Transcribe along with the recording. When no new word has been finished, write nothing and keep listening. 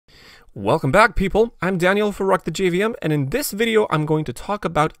Welcome back, people. I'm Daniel for Rock the JVM, and in this video I'm going to talk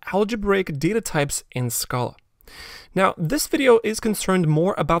about algebraic data types in Scala. Now, this video is concerned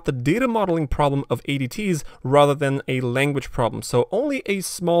more about the data modeling problem of ADTs rather than a language problem, so only a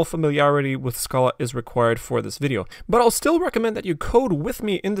small familiarity with Scala is required for this video. But I'll still recommend that you code with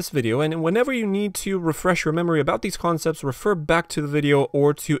me in this video, and whenever you need to refresh your memory about these concepts, refer back to the video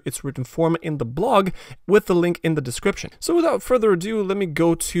or to its written form in the blog with the link in the description. So without further ado, let me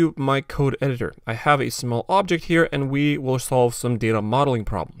go to my code editor. I have a small object here, and we will solve some data modeling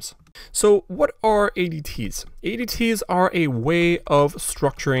problems. So what are ADTs? ADTs are a way of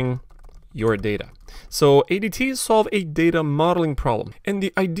structuring your data. So ADTs solve a data modeling problem, and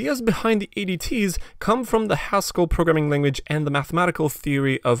the ideas behind the ADTs come from the Haskell programming language and the mathematical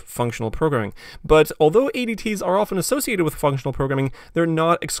theory of functional programming. But although ADTs are often associated with functional programming, they're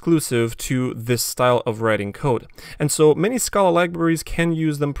not exclusive to this style of writing code. And so many Scala libraries can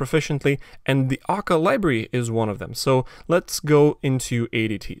use them proficiently, and the Akka library is one of them. So let's go into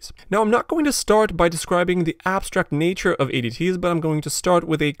ADTs. Now, I'm not going to start by describing the abstract nature of ADTs, but I'm going to start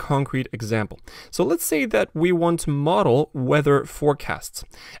with a concrete example. So let's say that we want to model weather forecasts.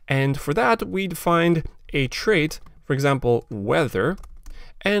 And for that, we defined a trait, for example, weather,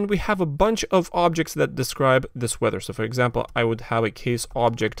 and we have a bunch of objects that describe this weather. So for example, I would have a case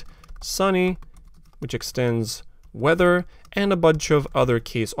object sunny, which extends weather, and a bunch of other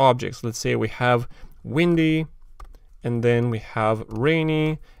case objects. Let's say we have windy, and then we have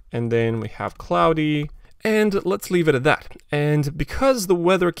rainy, and then we have cloudy, and let's leave it at that. And because the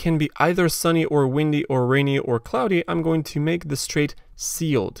weather can be either sunny or windy or rainy or cloudy, I'm going to make this trait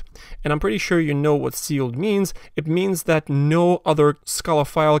sealed. And I'm pretty sure you know what sealed means. It means that no other Scala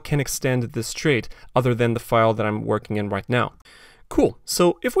file can extend this trait other than the file that I'm working in right now. Cool.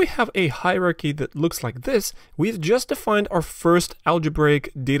 So if we have a hierarchy that looks like this, we've just defined our first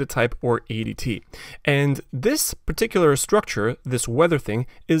algebraic data type, or ADT. And this particular structure, this weather thing,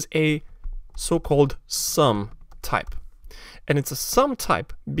 is a so-called sum type. And it's a sum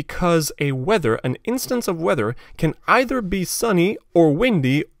type because a weather, an instance of weather, can either be sunny or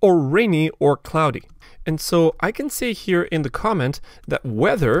windy or rainy or cloudy. And so I can say here in the comment that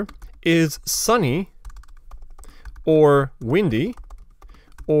weather is sunny or windy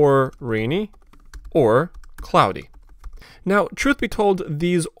or rainy or cloudy. Now, truth be told,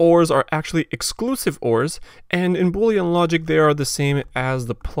 these ORs are actually exclusive ORs, and in Boolean logic they are the same as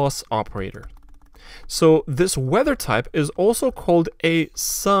the plus operator. So this weather type is also called a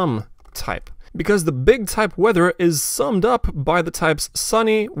sum type, because the big type weather is summed up by the types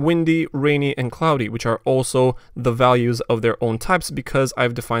sunny, windy, rainy, and cloudy, which are also the values of their own types because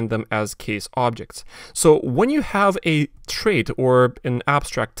I've defined them as case objects. So when you have a trait or an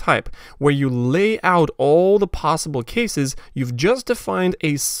abstract type where you lay out all the possible cases, you've just defined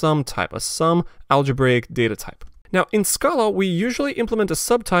a sum type, a sum algebraic data type. Now, in Scala, we usually implement a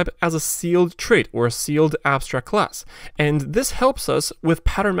subtype as a sealed trait or a sealed abstract class. And this helps us with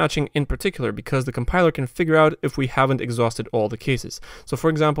pattern matching in particular because the compiler can figure out if we haven't exhausted all the cases. So for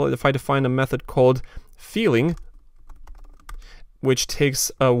example, if I define a method called feeling, which takes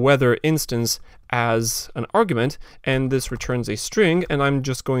a weather instance as an argument, and this returns a string, and I'm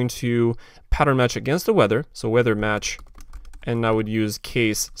just going to pattern match against the weather, so weather match, and I would use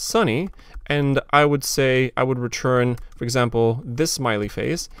case sunny, and I would say I would return, for example, this smiley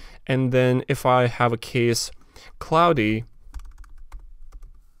face, and then if I have a case cloudy,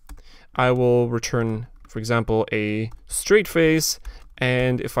 I will return, for example, a straight face,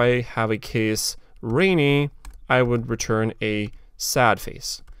 and if I have a case rainy, I would return a sad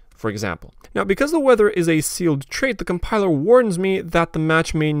face, for example. Now, because the weather is a sealed trait, the compiler warns me that the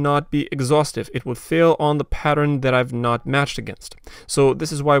match may not be exhaustive. It would fail on the pattern that I've not matched against. So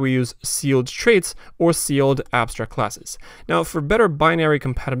this is why we use sealed traits or sealed abstract classes. Now, for better binary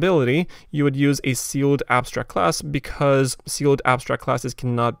compatibility, you would use a sealed abstract class because sealed abstract classes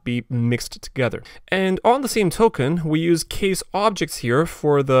cannot be mixed together. And on the same token, we use case objects here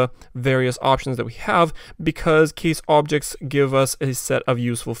for the various options that we have because case objects give us a set of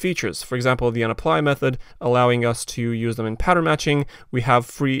useful features. For example, the unapply method, allowing us to use them in pattern matching. We have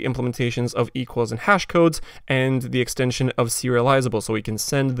free implementations of equals and hash codes, and the extension of serializable, so we can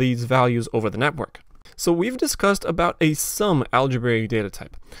send these values over the network. So we've discussed about a sum algebraic data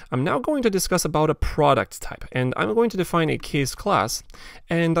type. I'm now going to discuss about a product type, and I'm going to define a case class,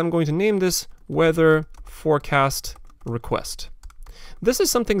 and I'm going to name this weather forecast request. This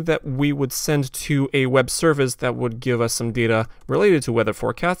is something that we would send to a web service that would give us some data related to weather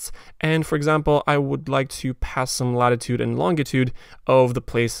forecasts. And for example, I would like to pass some latitude and longitude of the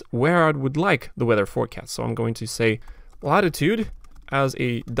place where I would like the weather forecast. So I'm going to say latitude as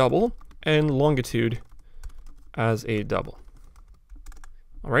a double, and longitude as a double.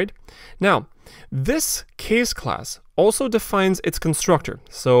 All right. Now, this case class also defines its constructor.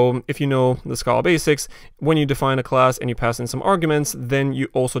 So if you know the Scala basics, when you define a class and you pass in some arguments, then you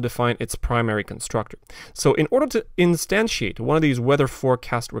also define its primary constructor. So in order to instantiate one of these weather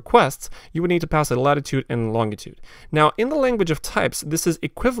forecast requests, you would need to pass a latitude and longitude. Now, in the language of types, this is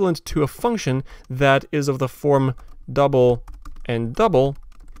equivalent to a function that is of the form double and double,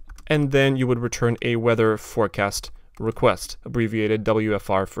 and then you would return a weather forecast request, abbreviated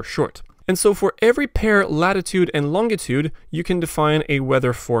WFR for short. And so for every pair latitude and longitude, you can define a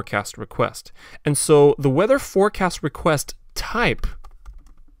weather forecast request. And so the weather forecast request type,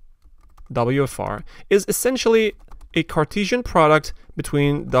 WFR, is essentially a Cartesian product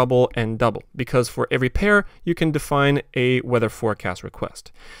between double and double, because for every pair, you can define a weather forecast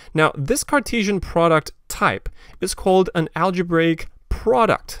request. Now, this Cartesian product type is called an algebraic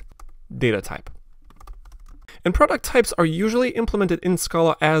product data type. And product types are usually implemented in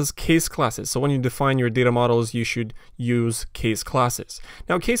Scala as case classes. So when you define your data models, you should use case classes.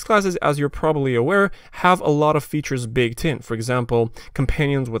 Now, case classes, as you're probably aware, have a lot of features baked in. For example,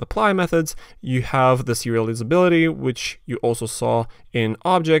 companions with apply methods. You have the serializability, which you also saw in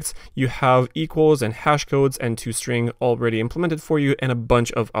objects. You have equals and hash codes and toString already implemented for you, and a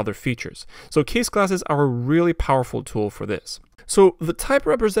bunch of other features. So case classes are a really powerful tool for this. So the type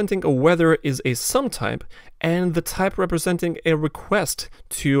representing a weather is a sum type, and the type representing a request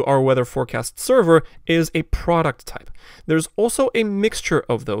to our weather forecast server is a product type. There's also a mixture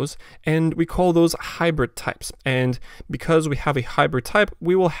of those, and we call those hybrid types. And because we have a hybrid type,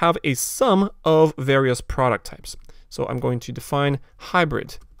 we will have a sum of various product types. So I'm going to define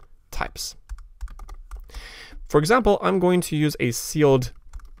hybrid types. For example, I'm going to use a sealed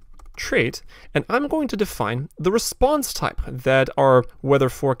trait, and I'm going to define the response type that our weather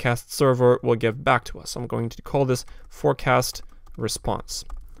forecast server will give back to us. I'm going to call this forecast response,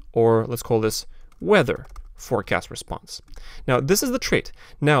 or let's call this weather forecast response. Now, this is the trait.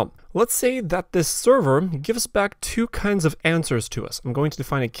 Now, let's say that this server gives back two kinds of answers to us. I'm going to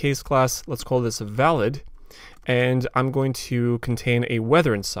define a case class, let's call this valid, and I'm going to contain a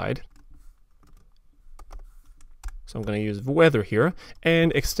weather inside. So I'm going to use weather here,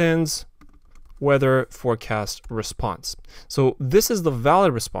 and extends weather forecast response. So this is the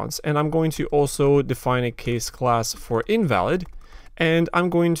valid response, and I'm going to also define a case class for invalid, and I'm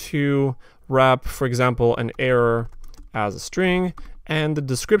going to wrap, for example, an error as a string, and the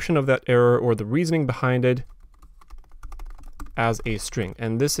description of that error or the reasoning behind it as a string.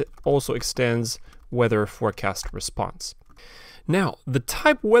 And this also extends weather forecast response. Now, the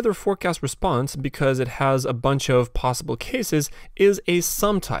type weather forecast response, because it has a bunch of possible cases, is a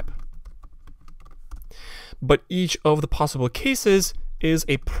sum type. But each of the possible cases is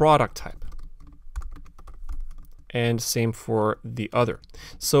a product type. And same for the other.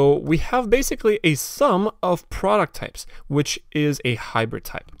 So we have basically a sum of product types, which is a hybrid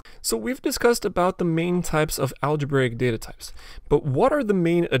type. So we've discussed about the main types of algebraic data types, but what are the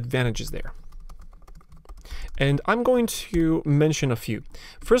main advantages there? And I'm going to mention a few.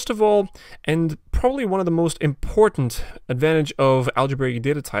 First of all, and probably one of the most important advantage of algebraic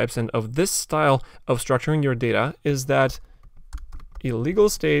data types and of this style of structuring your data, is that illegal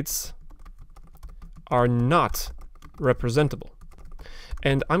states are not representable.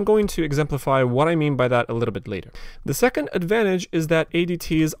 And I'm going to exemplify what I mean by that a little bit later. The second advantage is that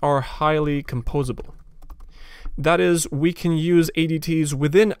ADTs are highly composable. That is, we can use ADTs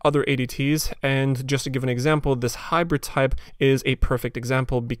within other ADTs, and just to give an example, this hybrid type is a perfect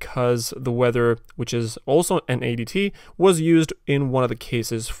example because the weather, which is also an ADT, was used in one of the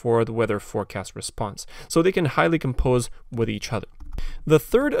cases for the weather forecast response. So they can highly compose with each other. The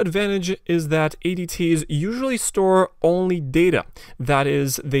third advantage is that ADTs usually store only data. That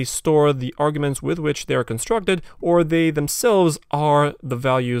is, they store the arguments with which they are constructed, or they themselves are the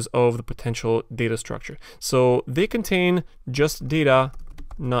values of the potential data structure. So they contain just data,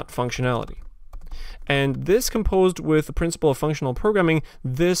 not functionality. And this, composed with the principle of functional programming,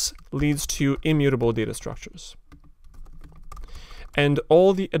 this leads to immutable data structures. And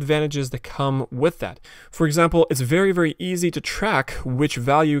all the advantages that come with that. For example, it's very, very easy to track which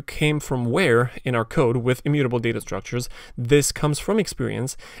value came from where in our code with immutable data structures. This comes from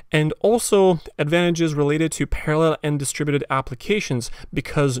experience. And also advantages related to parallel and distributed applications,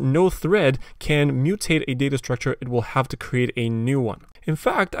 because no thread can mutate a data structure. It will have to create a new one. In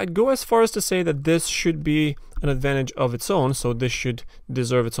fact, I'd go as far as to say that this should be an advantage of its own, so this should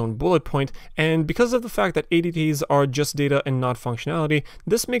deserve its own bullet point. And because of the fact that ADTs are just data and not functionality,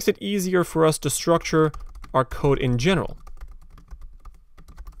 this makes it easier for us to structure our code in general.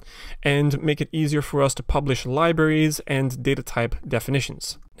 and make it easier for us to publish libraries and data type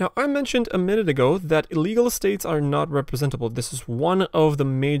definitions. Now, I mentioned a minute ago that illegal states are not representable. This is one of the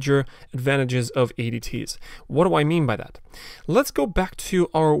major advantages of ADTs. What do I mean by that? Let's go back to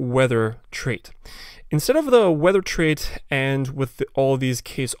our weather trait. Instead of the weather trait and with all these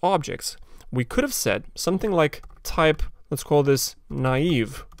case objects, we could have said something like type, let's call this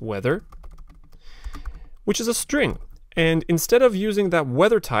naive weather, which is a string. And instead of using that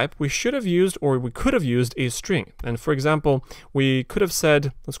weather type, we should have used, or we could have used, a string. And for example, we could have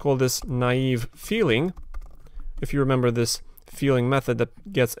said, let's call this naive feeling. If you remember this feeling method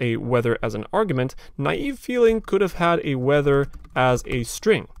that gets a weather as an argument, naive feeling could have had a weather as a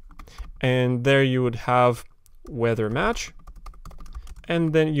string. And there you would have weather match,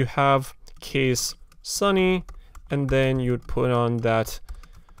 and then you have case sunny, and then you would put on that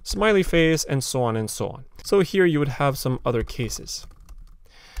smiley face, and so on and so on. So here you would have some other cases.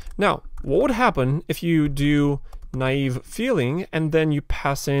 Now, what would happen if you do naive feeling and then you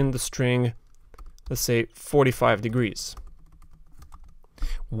pass in the string, let's say 45 degrees?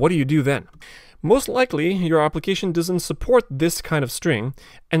 What do you do then? Most likely your application doesn't support this kind of string,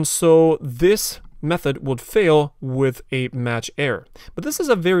 and so this method would fail with a match error. But this is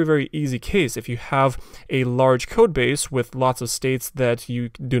a very, very easy case. If you have a large code base with lots of states that you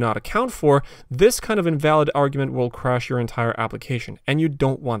do not account for, this kind of invalid argument will crash your entire application, and you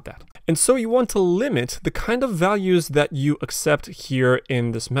don't want that. And so you want to limit the kind of values that you accept here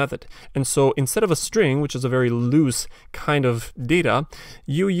in this method. And so instead of a string, which is a very loose kind of data,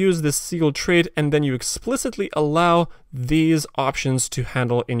 you use this sealed trait and then you explicitly allow these options to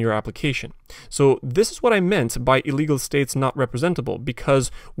handle in your application. So this is what I meant by illegal states not representable, because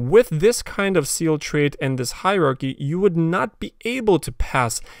with this kind of sealed trait and this hierarchy, you would not be able to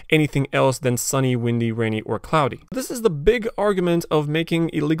pass anything else than sunny, windy, rainy, or cloudy. This is the big argument of making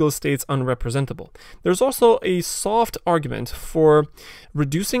illegal states unrepresentable. There's also a soft argument for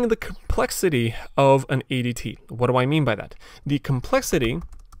reducing the complexity of an ADT. What do I mean by that? The complexity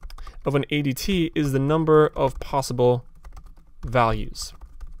of an ADT is the number of possible values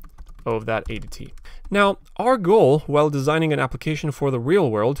of that ADT. Now, our goal while designing an application for the real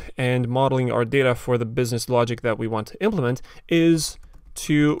world and modeling our data for the business logic that we want to implement is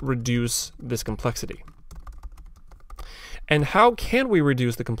to reduce this complexity. And how can we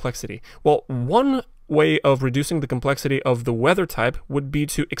reduce the complexity? Well, one way of reducing the complexity of the weather type would be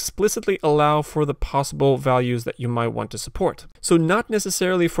to explicitly allow for the possible values that you might want to support. So not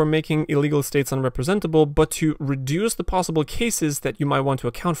necessarily for making illegal states unrepresentable, but to reduce the possible cases that you might want to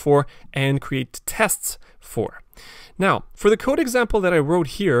account for and create tests for. Now, for the code example that I wrote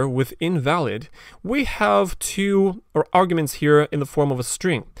here with invalid, we have two arguments here in the form of a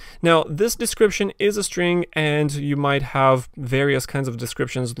string. Now, this description is a string, and you might have various kinds of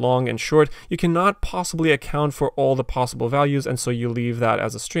descriptions, long and short. You cannot possibly account for all the possible values, and so you leave that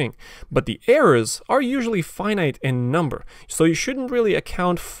as a string. But the errors are usually finite in number, so you shouldn't really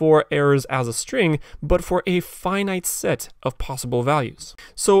account for errors as a string, but for a finite set of possible values.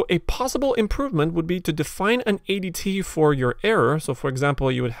 So a possible improvement would be to define an ADT for your error. So for example,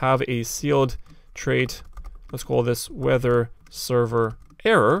 you would have a sealed trait, let's call this weather server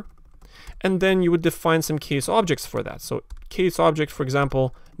error, and then you would define some case objects for that. So case object, for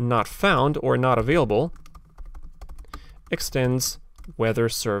example, not found or not available, extends weather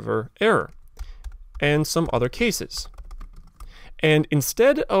server error, and some other cases. And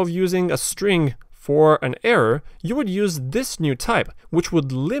instead of using a string for an error, you would use this new type, which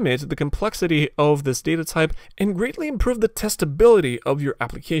would limit the complexity of this data type and greatly improve the testability of your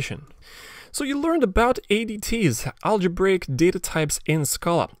application. So you learned about ADTs, algebraic data types in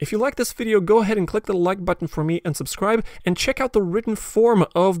Scala. If you like this video, go ahead and click the like button for me and subscribe, and check out the written form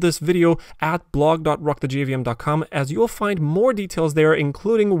of this video at blog.rockthejvm.com, as you will find more details there,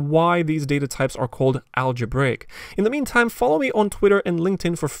 including why these data types are called algebraic. In the meantime, follow me on Twitter and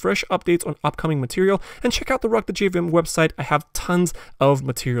LinkedIn for fresh updates on upcoming material, and check out the Rock the JVM website. I have tons of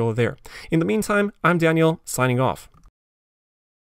material there. In the meantime, I'm Daniel, signing off.